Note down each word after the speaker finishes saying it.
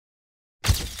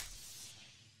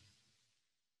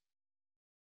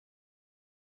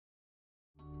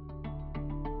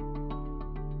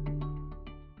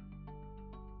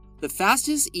The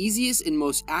fastest, easiest, and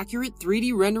most accurate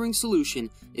 3D rendering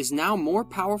solution is now more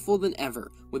powerful than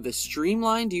ever with a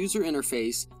streamlined user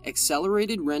interface,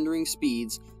 accelerated rendering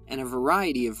speeds, and a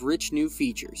variety of rich new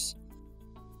features.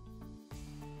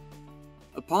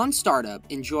 Upon startup,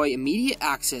 enjoy immediate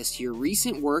access to your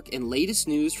recent work and latest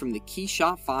news from the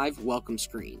KeyShot 5 welcome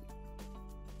screen.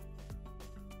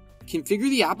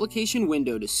 Configure the application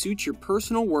window to suit your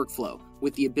personal workflow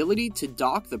with the ability to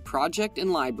dock the project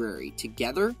and library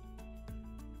together,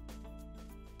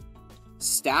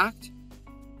 stacked,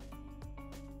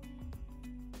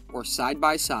 or side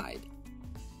by side.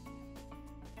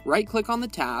 Right-click on the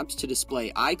tabs to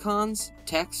display icons,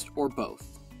 text, or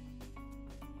both.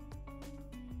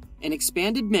 An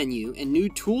expanded menu and new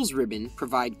Tools ribbon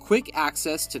provide quick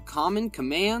access to common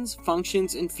commands,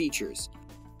 functions, and features,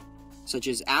 such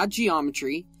as Add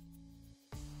Geometry,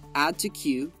 Add to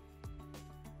Queue,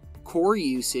 Core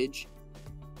Usage,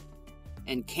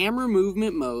 and camera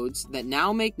movement modes that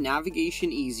now make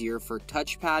navigation easier for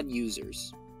touchpad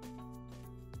users.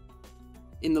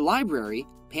 In the library,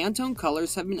 Pantone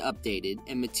colors have been updated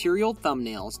and material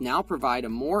thumbnails now provide a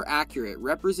more accurate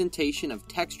representation of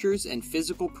textures and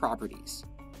physical properties.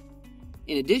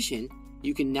 In addition,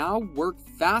 you can now work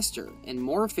faster and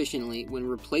more efficiently when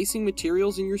replacing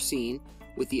materials in your scene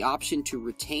with the option to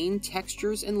retain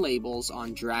textures and labels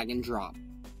on drag and drop.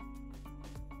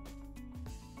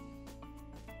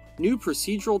 New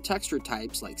procedural texture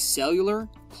types like cellular,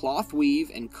 cloth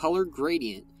weave, and color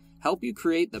gradient help you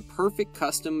create the perfect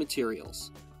custom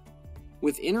materials.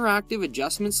 With interactive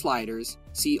adjustment sliders,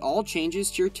 see all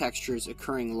changes to your textures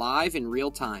occurring live in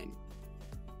real time.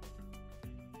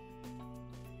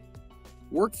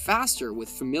 Work faster with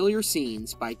familiar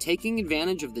scenes by taking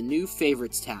advantage of the new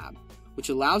Favorites tab, which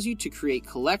allows you to create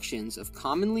collections of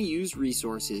commonly used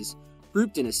resources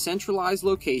grouped in a centralized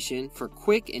location for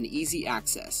quick and easy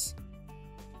access.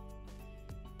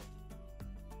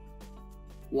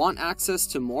 Want access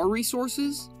to more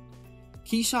resources?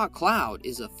 KeyShot Cloud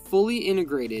is a fully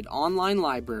integrated online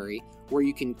library where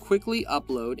you can quickly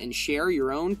upload and share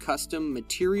your own custom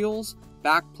materials,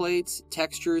 backplates,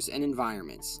 textures, and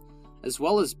environments, as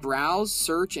well as browse,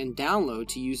 search, and download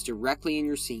to use directly in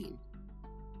your scene.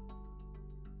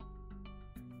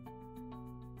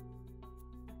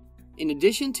 In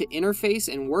addition to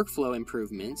interface and workflow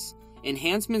improvements,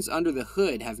 enhancements under the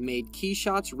hood have made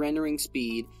KeyShot's rendering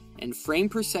speed and frame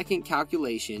per second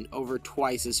calculation over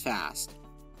twice as fast.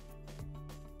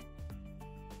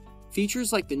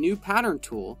 Features like the new pattern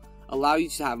tool allow you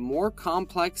to have more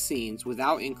complex scenes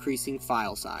without increasing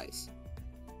file size.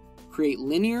 Create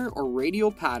linear or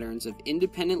radial patterns of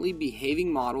independently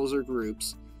behaving models or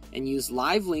groups, and use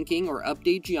live linking or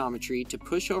update geometry to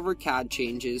push over CAD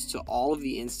changes to all of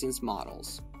the instance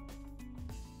models.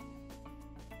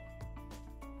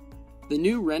 The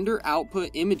new Render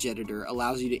Output Image Editor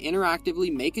allows you to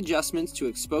interactively make adjustments to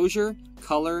exposure,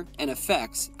 color, and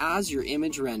effects as your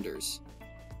image renders.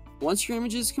 Once your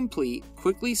image is complete,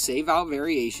 quickly save out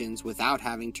variations without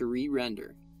having to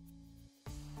re-render.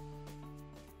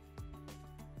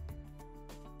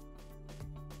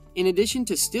 In addition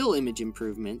to still image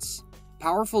improvements,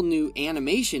 powerful new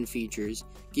animation features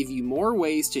give you more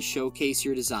ways to showcase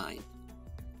your design.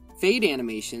 Fade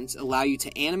animations allow you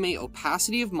to animate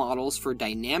opacity of models for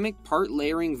dynamic part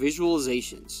layering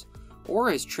visualizations, or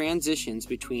as transitions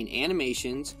between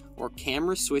animations or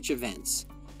camera switch events,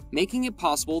 making it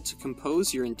possible to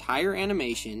compose your entire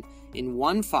animation in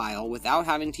one file without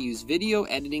having to use video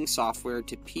editing software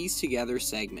to piece together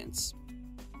segments.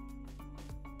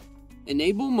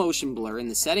 Enable motion blur in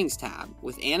the Settings tab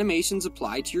with animations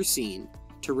applied to your scene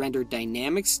to render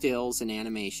dynamic stills and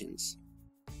animations.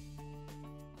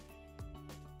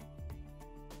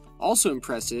 Also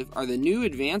impressive are the new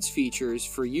advanced features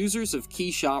for users of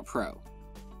KeyShot Pro.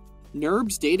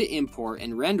 NURBS data import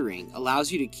and rendering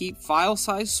allows you to keep file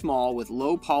size small with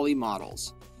low poly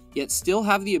models, yet still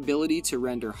have the ability to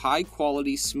render high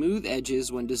quality smooth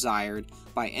edges when desired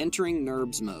by entering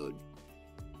NURBS mode.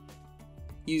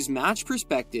 Use Match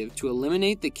Perspective to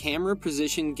eliminate the camera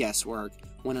position guesswork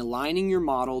when aligning your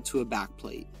model to a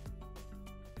backplate.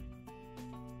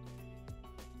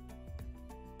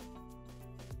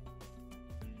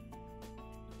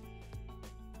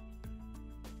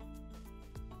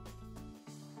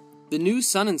 The new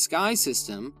Sun and Sky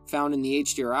system, found in the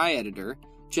HDRI editor,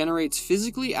 generates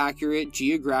physically accurate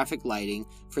geographic lighting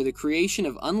for the creation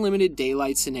of unlimited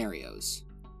daylight scenarios.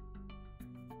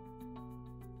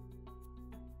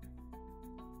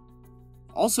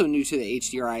 Also new to the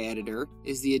HDRI editor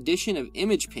is the addition of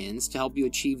image pins to help you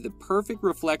achieve the perfect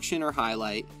reflection or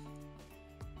highlight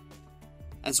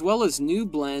as well as new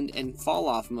blend and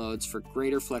fall-off modes for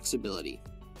greater flexibility.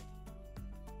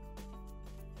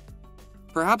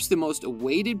 Perhaps the most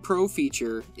awaited Pro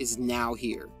feature is now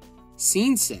here.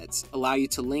 Scene sets allow you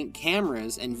to link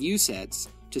cameras and view sets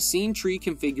to scene tree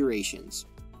configurations.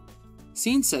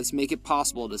 Scene sets make it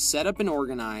possible to set up and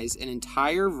organize an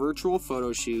entire virtual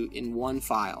photo shoot in one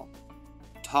file.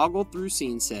 Toggle through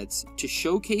scene sets to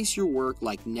showcase your work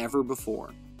like never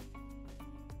before.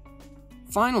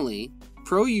 Finally,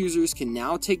 Pro users can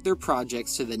now take their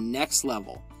projects to the next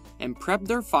level and prep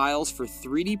their files for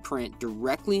 3D print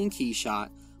directly in KeyShot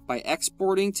by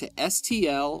exporting to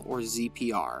STL or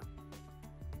ZPR.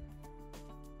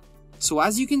 So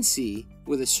as you can see,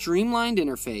 with a streamlined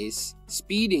interface,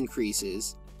 speed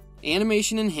increases,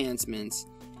 animation enhancements,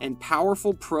 and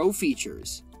powerful Pro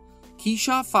features,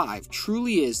 KeyShot 5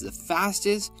 truly is the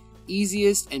fastest,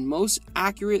 easiest, and most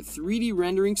accurate 3D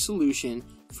rendering solution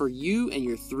for you and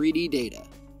your 3D data.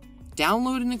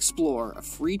 Download and explore a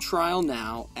free trial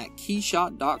now at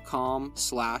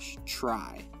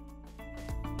keyshot.com/try.